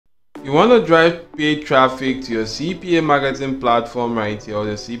You want to drive paid traffic to your CPA marketing platform right here, or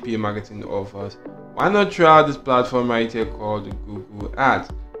the CPA marketing offers. Why not try out this platform right here called Google Ads?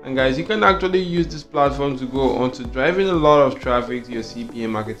 And guys, you can actually use this platform to go on to driving a lot of traffic to your CPA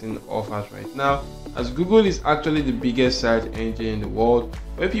marketing offers right now, as Google is actually the biggest search engine in the world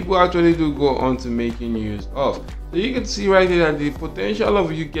where people actually do go on to making use of. So you can see right here that the potential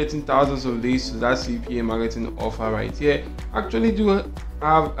of you getting thousands of leads to that CPA marketing offer right here actually do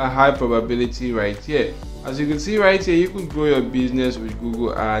have a high probability right here. As you can see right here, you could grow your business with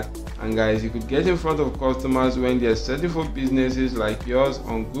Google Ads, and guys, you could get in front of customers when they're searching for businesses like yours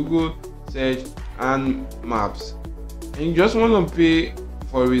on Google search and maps, and you just want to pay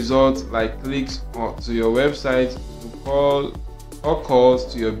for results like clicks to your website to call or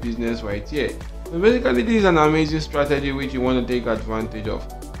calls to your business right here. So basically, this is an amazing strategy which you want to take advantage of.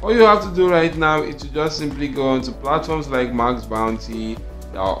 All you have to do right now is to just simply go onto platforms like Maxbounty,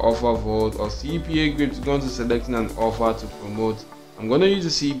 our offer vault, or CPA grip to go into selecting an offer to promote. I'm going to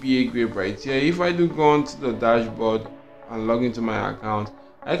use the CPA grip right here. If I do go onto the dashboard and log into my account,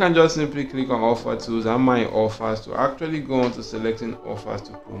 I can just simply click on offer tools and my offers to actually go on to selecting offers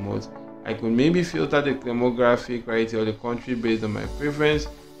to promote. I could maybe filter the demographic right here, or the country based on my preference.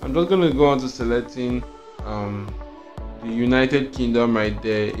 I'm just going to go on to selecting the United Kingdom right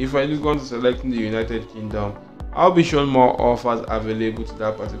there. If I do go on to selecting the United Kingdom, I'll be shown more offers available to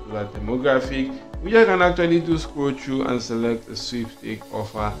that particular demographic, which I can actually do scroll through and select a sweepstake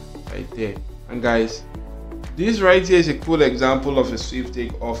offer right there. And guys, this right here is a cool example of a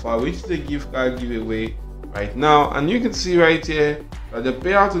sweepstake offer, which is a gift card giveaway right now. And you can see right here that the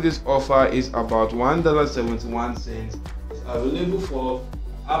payout to this offer is about $1.71. It's available for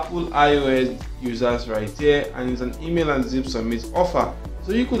Apple iOS users right here, and it's an email and zip submit offer.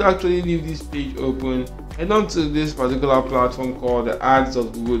 So you could actually leave this page open, head on to this particular platform called the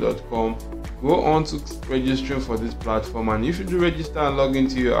ads.google.com, go on to registering for this platform, and if you do register and log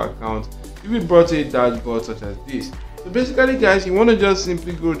into your account, you'll be brought to a dashboard such as this. So basically guys, you want to just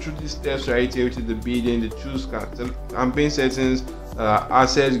simply go through these steps right here, which is the bidding, the choose campaign settings,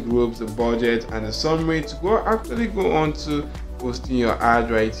 asset groups, the budget, and the summary, to actually go on to posting your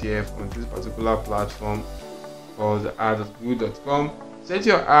ad right here on this particular platform called the ads.google.com. Set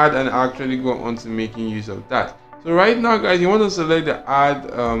your ad and actually go on to making use of that. So right now guys, you want to select the ad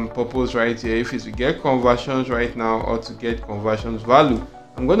purpose right here, if it's to get conversions right now or to get conversions value.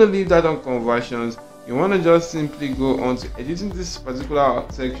 I'm going to leave that on conversions. You want to just simply go on to editing this particular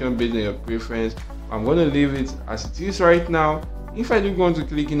section based on your preference. I'm going to leave it as it is right now. If I do go on to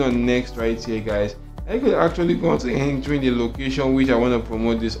clicking on next right here guys, I could actually go on to entering the location which I want to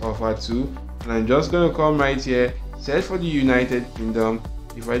promote this offer to, and I'm just going to come right here, search for the United Kingdom.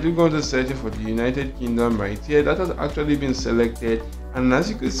 If I do go on to searching for the United Kingdom right here, that has actually been selected, and as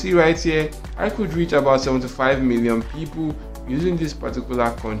you can see right here, I could reach about 75 million people using this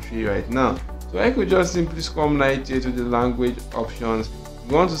particular country right now. So I could just simply come right here to the language options,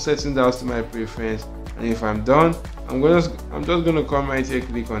 go on to setting down to my preference, and if I'm done, I'm just gonna come right here,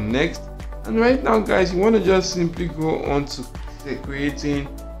 click on next. And right now guys, you want to just simply go on to creating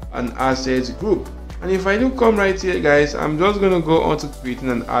an assets group. And if I do come right here guys, I'm just going to go on to creating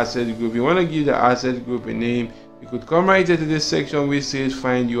an asset group. You want to give the asset group a name. You could come right here to this section which says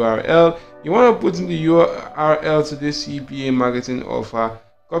find URL. You want to put in the URL to this CPA marketing offer,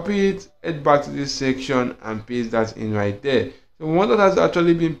 copy it, head back to this section and paste that in right there. So once that has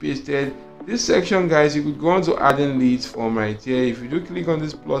actually been pasted, this section guys, you could go on to adding leads form right here. If you do click on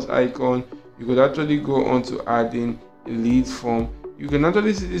this plus icon, you could actually go on to adding a lead form. You can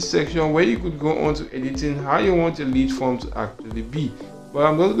actually see this section where you could go on to editing how you want your lead form to actually be. But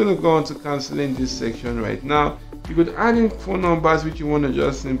I'm just going to go on to canceling this section right now. You could add in phone numbers which you want to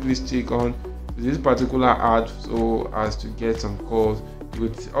just simply stick on to this particular ad so as to get some calls. You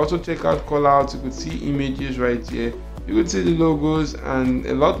could also check out call outs. You could see images right here. You could see the logos and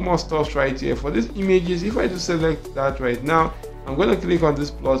a lot more stuff right here. For these images, if I do select that right now, I'm going to click on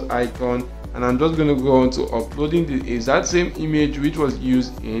this plus icon, and I'm just going to go on to uploading the exact same image which was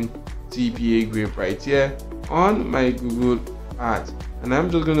used in CPA grip right here on my Google Ads. And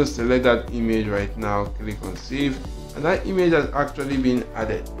I'm just going to select that image right now, click on save, and that image has actually been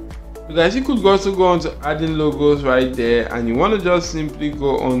added. So guys, you could also go on to adding logos right there, and you want to just simply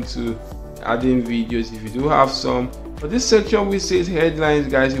go on to adding videos if you do have some. For this section which says headlines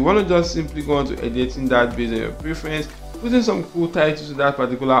guys, you want to just simply go on to editing that based on your preference, putting some cool titles to that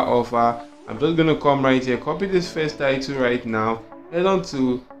particular offer. I'm just going to come right here, copy this first title right now, head on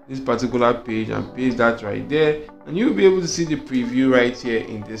to this particular page and paste that right there, and you'll be able to see the preview right here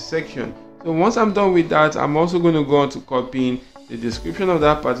in this section. So once I'm done with that, I'm also going to go on to copying the description of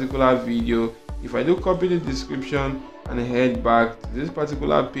that particular video. If I do copy the description and head back to this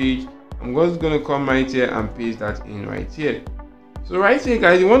particular page, I'm just going to come right here and paste that in right here. So right here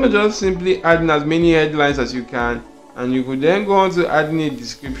guys, you want to just simply add in as many headlines as you can, and you could then go on to add in a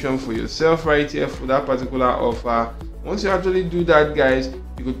description for yourself right here for that particular offer. Once you actually do that guys,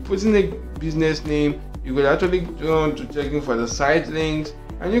 you could put in a business name, you could actually go on to checking for the site links,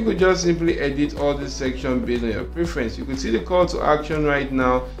 and you could just simply edit all this section based on your preference. You could see the call to action right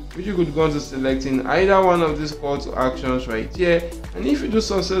now, which you could go on to selecting either one of these call to actions right here. And if you do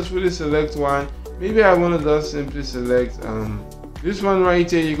successfully select one, maybe I want to just simply select this one right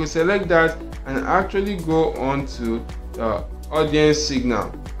here. You could select that and actually go on to the audience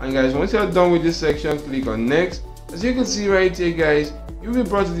signal. And guys, once you're done with this section, click on next. As you can see right here guys, you'll be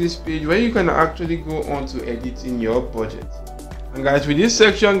brought to this page where you can actually go on to editing your budget. And guys, with this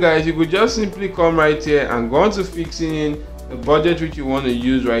section guys, you could just simply come right here and go on to fixing in the budget which you want to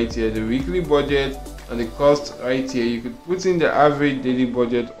use right here, the weekly budget and the cost right here. You could put in the average daily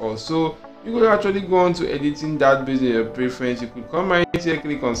budget also. You could actually go on to editing that based on your preference. You could come right here,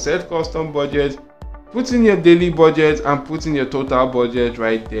 click on set custom budget, put in your daily budget and put in your total budget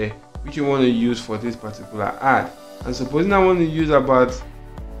right there which you want to use for this particular ad. And supposing I want to use about,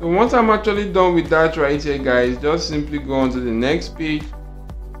 so once I'm actually done with that right here guys, just simply go on to the next page.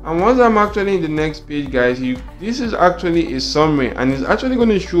 And once I'm actually in the next page guys, this is actually a summary and it's actually going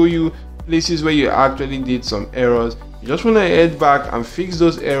to show you places where you actually did some errors. You just want to head back and fix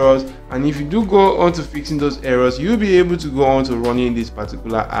those errors, and if you do go on to fixing those errors, you'll be able to go on to running this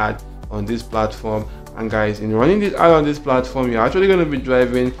particular ad on this platform. And guys, in running this ad on this platform, you're actually going to be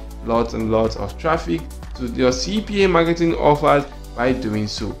driving lots and lots of traffic to your CPA marketing offers by doing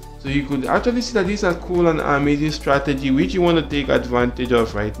so. So you could actually see that this is a cool and amazing strategy which you want to take advantage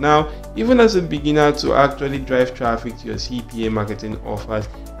of right now, even as a beginner, to actually drive traffic to your CPA marketing offers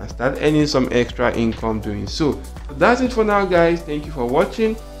and start earning some extra income doing so. So that's it for now guys. Thank you for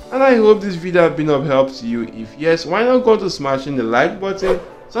watching, and I hope this video has been of help to you. If yes, why not go to smashing the like button,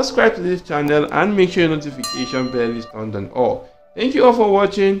 subscribe to this channel, and make sure your notification bell is turned on all. Thank you all for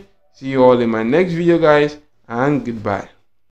watching. See you all in my next video guys, and goodbye.